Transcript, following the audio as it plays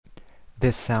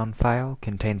This sound file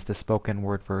contains the spoken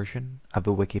word version of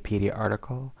a Wikipedia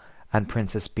article on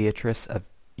Princess Beatrice of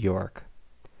York.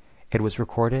 It was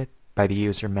recorded by the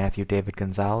user Matthew David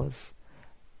Gonzalez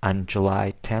on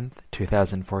July 10,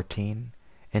 2014,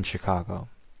 in Chicago.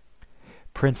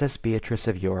 Princess Beatrice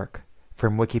of York,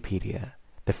 from Wikipedia,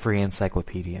 the free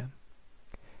encyclopedia.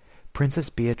 Princess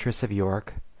Beatrice of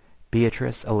York,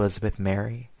 Beatrice Elizabeth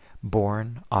Mary,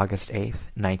 born August 8,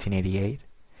 1988,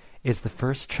 is the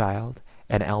first child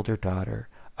and elder daughter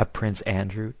of Prince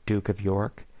Andrew, Duke of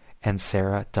York, and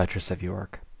Sarah, Duchess of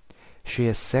York. She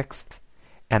is sixth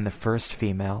and the first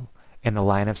female in the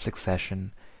line of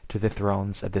succession to the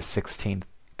thrones of the 16th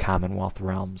Commonwealth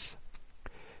realms.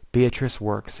 Beatrice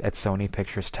works at Sony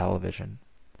Pictures Television.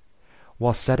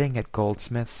 While studying at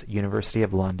Goldsmiths, University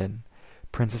of London,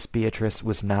 Princess Beatrice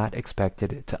was not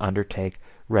expected to undertake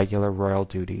regular royal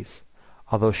duties,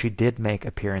 although she did make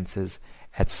appearances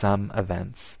at some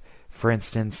events. For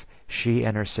instance, she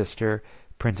and her sister,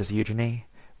 Princess Eugenie,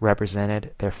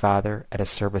 represented their father at a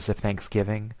service of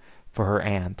thanksgiving for her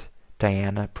aunt,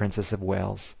 Diana, Princess of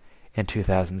Wales, in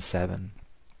 2007.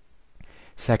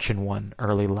 Section 1.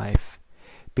 Early Life.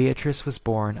 Beatrice was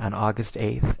born on August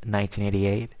 8,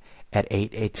 1988, at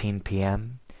 8:18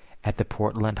 p.m. at the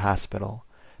Portland Hospital,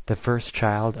 the first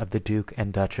child of the Duke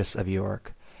and Duchess of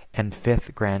York, and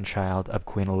fifth grandchild of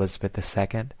Queen Elizabeth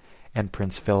II and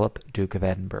Prince Philip, Duke of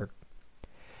Edinburgh.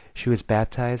 She was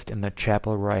baptized in the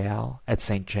Chapel Royal at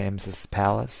St. James's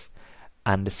Palace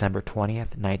on December 20,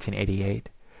 1988,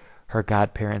 her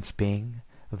godparents being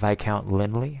Viscount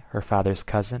Linley, her father's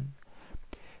cousin,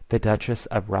 the Duchess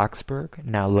of Roxburgh,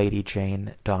 now Lady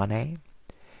Jane Dawnay,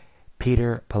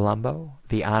 Peter Palumbo,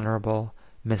 the Honourable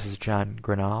Mrs. John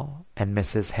Grinnell, and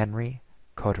Mrs. Henry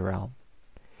Cotterell.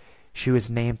 She was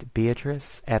named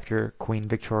Beatrice after Queen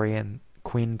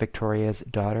Victoria's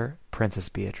daughter, Princess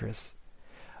Beatrice,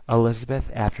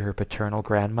 Elizabeth after her paternal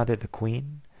grandmother, the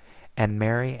Queen, and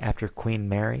Mary after Queen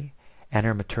Mary and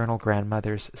her maternal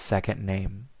grandmother's second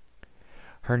name.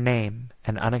 Her name,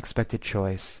 an unexpected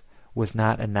choice, was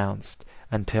not announced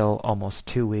until almost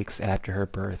 2 weeks after her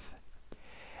birth.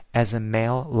 As a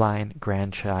male-line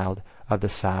grandchild of the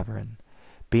sovereign,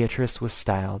 Beatrice was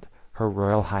styled Her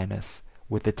Royal Highness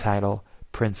with the title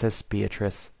Princess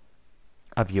Beatrice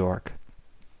of York.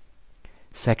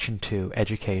 Section 2.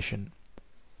 Education.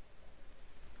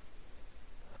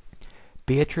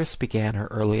 Beatrice began her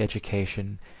early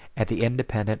education at the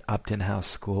independent Upton House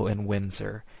School in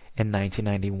Windsor in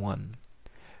 1991.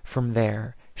 From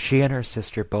there, she and her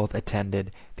sister both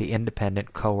attended the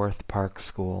independent Coworth Park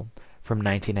School from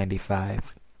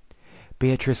 1995.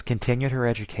 Beatrice continued her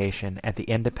education at the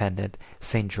independent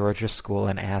St. George's School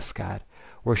in Ascot,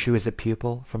 where she was a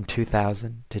pupil from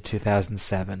 2000 to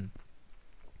 2007.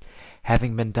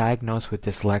 Having been diagnosed with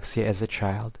dyslexia as a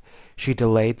child, she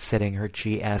delayed sitting her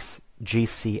GCSE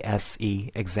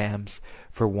exams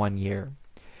for 1 year.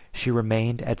 She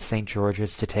remained at St.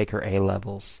 George's to take her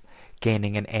A-levels,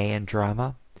 gaining an A in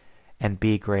drama and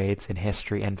B grades in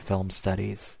history and film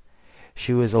studies.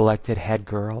 She was elected head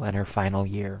girl in her final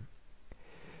year.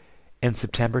 In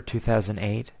September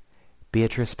 2008,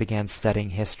 Beatrice began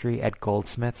studying history at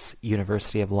Goldsmiths,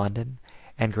 University of London,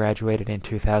 and graduated in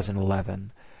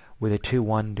 2011 with a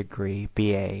 2:1 degree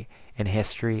BA in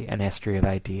History and History of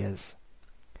Ideas.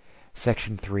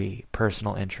 Section 3.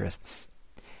 Personal Interests.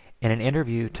 In an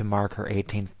interview to mark her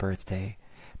 18th birthday,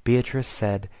 Beatrice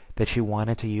said that she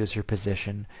wanted to use her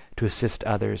position to assist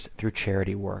others through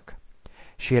charity work.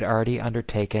 She had already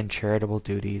undertaken charitable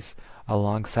duties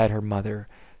alongside her mother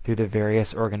through the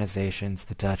various organizations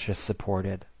the Duchess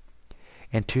supported.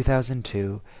 In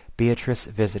 2002, Beatrice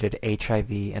visited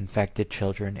HIV-infected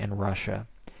children in Russia,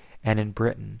 and in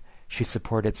Britain she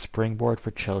supported Springboard for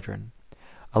Children,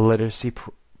 a literacy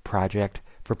project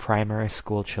for primary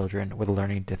school children with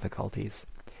learning difficulties,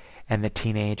 and the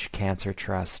Teenage Cancer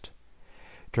Trust.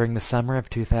 During the summer of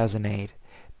 2008,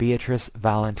 Beatrice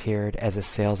volunteered as a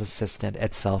sales assistant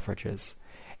at Selfridges,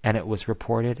 and it was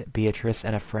reported Beatrice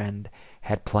and a friend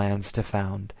had plans to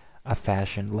found a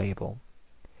fashion label.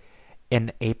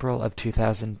 In April of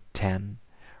 2010,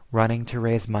 running to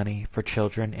raise money for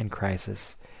children in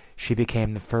crisis, she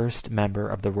became the first member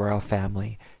of the royal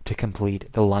family to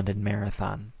complete the London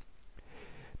Marathon.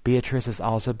 Beatrice has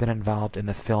also been involved in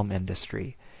the film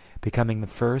industry, becoming the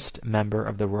first member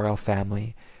of the royal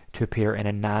family to appear in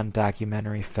a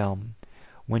non-documentary film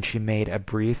when she made a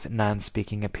brief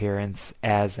non-speaking appearance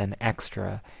as an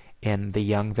extra in The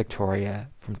Young Victoria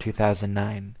from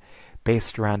 2009,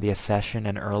 based around the accession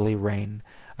and early reign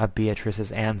of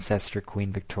Beatrice's ancestor,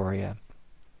 Queen Victoria.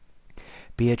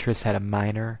 Beatrice had a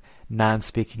minor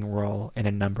non-speaking role in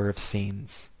a number of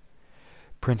scenes.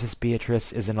 Princess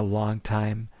Beatrice is in a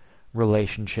long-time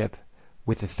relationship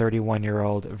with the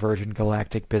 31-year-old Virgin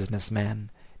Galactic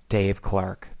businessman Dave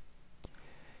Clark.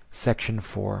 Section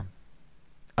 4.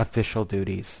 Official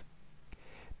Duties.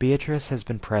 Beatrice has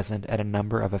been present at a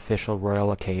number of official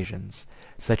royal occasions,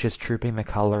 such as trooping the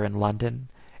colour in London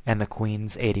and the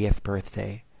Queen's 80th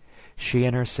birthday. She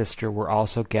and her sister were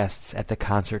also guests at the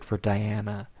concert for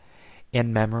Diana,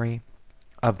 in memory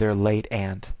of their late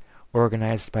aunt,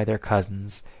 organized by their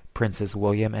cousins, Princes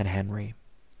William and Henry.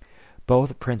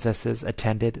 Both princesses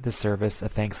attended the service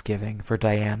of Thanksgiving for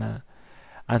Diana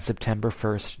on September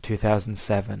 1st,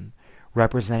 2007,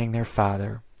 representing their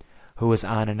father, who was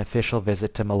on an official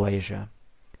visit to Malaysia.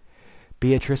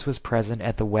 Beatrice was present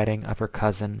at the wedding of her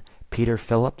cousin Peter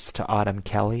Phillips to Autumn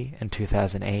Kelly in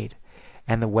 2008,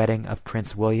 and the wedding of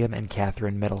Prince William and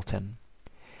Catherine Middleton.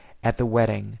 At the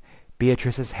wedding,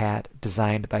 Beatrice's hat,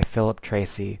 designed by Philip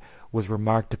Tracy, was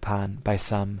remarked upon by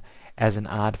some as an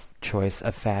odd choice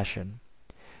of fashion.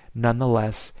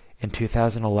 Nonetheless, in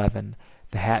 2011,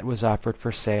 the hat was offered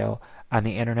for sale on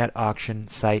the internet auction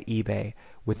site eBay,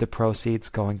 with the proceeds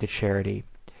going to charity.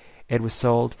 It was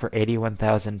sold for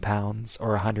 £81,000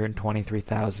 or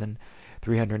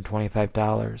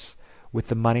 $123,325, with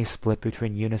the money split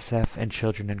between UNICEF and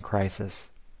Children in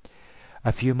Crisis.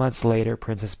 A few months later,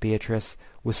 Princess Beatrice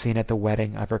was seen at the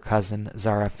wedding of her cousin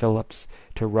Zara Phillips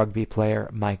to rugby player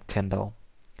Mike Tyndall.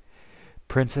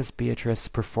 Princess Beatrice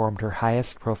performed her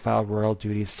highest-profile royal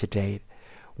duties to date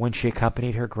when she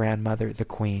accompanied her grandmother, the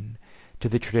Queen, to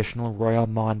the traditional Royal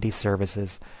Maundy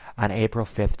services on April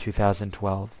 5,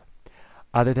 2012.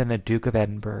 Other than the Duke of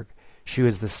Edinburgh, she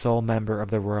was the sole member of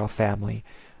the royal family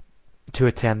to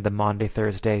attend the Maundy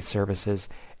Thursday services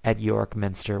at York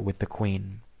Minster with the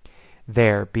Queen.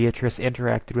 There, Beatrice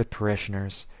interacted with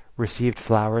parishioners, received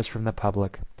flowers from the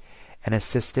public, and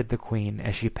assisted the Queen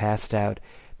as she passed out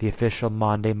the official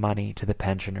Maundy money to the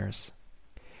pensioners.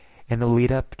 In the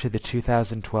lead-up to the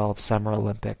 2012 Summer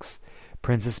Olympics,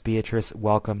 Princess Beatrice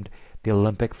welcomed the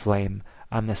Olympic flame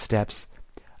on the steps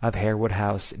of Harewood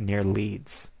House near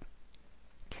Leeds.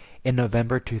 In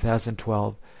November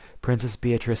 2012, Princess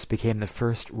Beatrice became the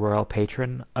first royal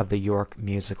patron of the York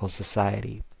Musical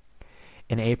Society.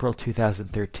 In April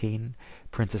 2013,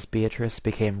 Princess Beatrice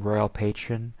became royal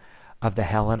patron of the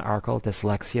Helen Arkell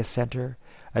Dyslexia Center,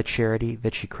 a charity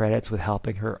that she credits with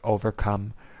helping her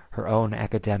overcome her own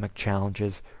academic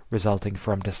challenges resulting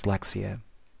from dyslexia.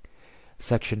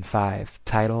 Section 5.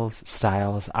 Titles,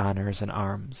 Styles, Honors, and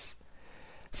Arms.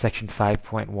 Section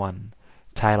 5.1.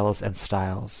 Titles and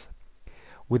Styles.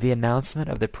 With the announcement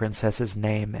of the princess's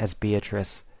name as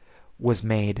Beatrice was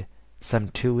made some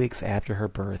 2 weeks after her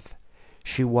birth,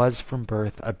 she was from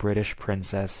birth a British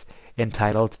princess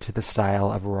entitled to the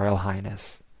style of Royal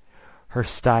Highness. Her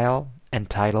style and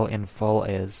title in full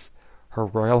is Her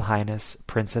Royal Highness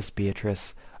Princess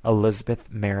Beatrice Elizabeth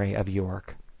Mary of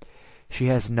York. She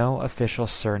has no official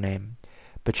surname,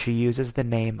 but she uses the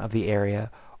name of the area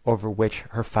over which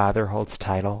her father holds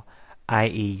title, i.e.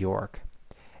 York,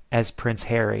 as Prince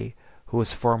Harry, who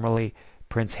was formerly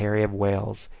Prince Harry of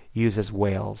Wales, uses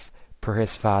Wales, per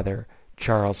his father,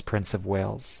 Charles, Prince of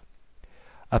Wales.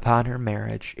 Upon her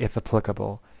marriage, if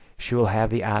applicable, she will have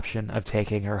the option of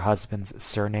taking her husband's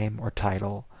surname or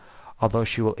title, although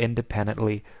she will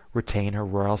independently retain her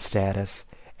royal status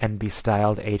and be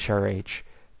styled HRH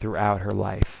throughout her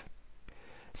life.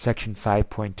 Section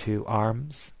 5.2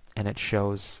 Arms, and it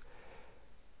shows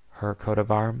her coat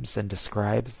of arms and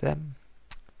describes them.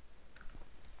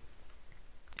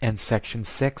 And Section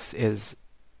 6 is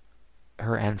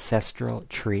her ancestral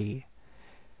tree,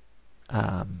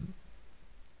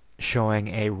 showing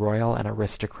a royal and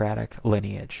aristocratic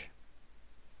lineage.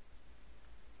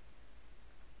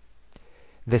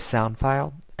 This sound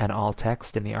file and all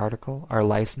text in the article are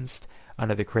licensed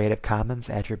under the Creative Commons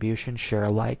Attribution Share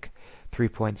Alike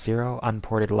 3.0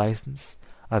 Unported License,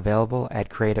 available at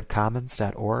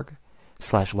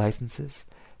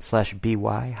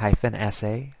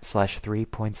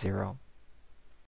creativecommons.org/licenses/by-sa/3.0.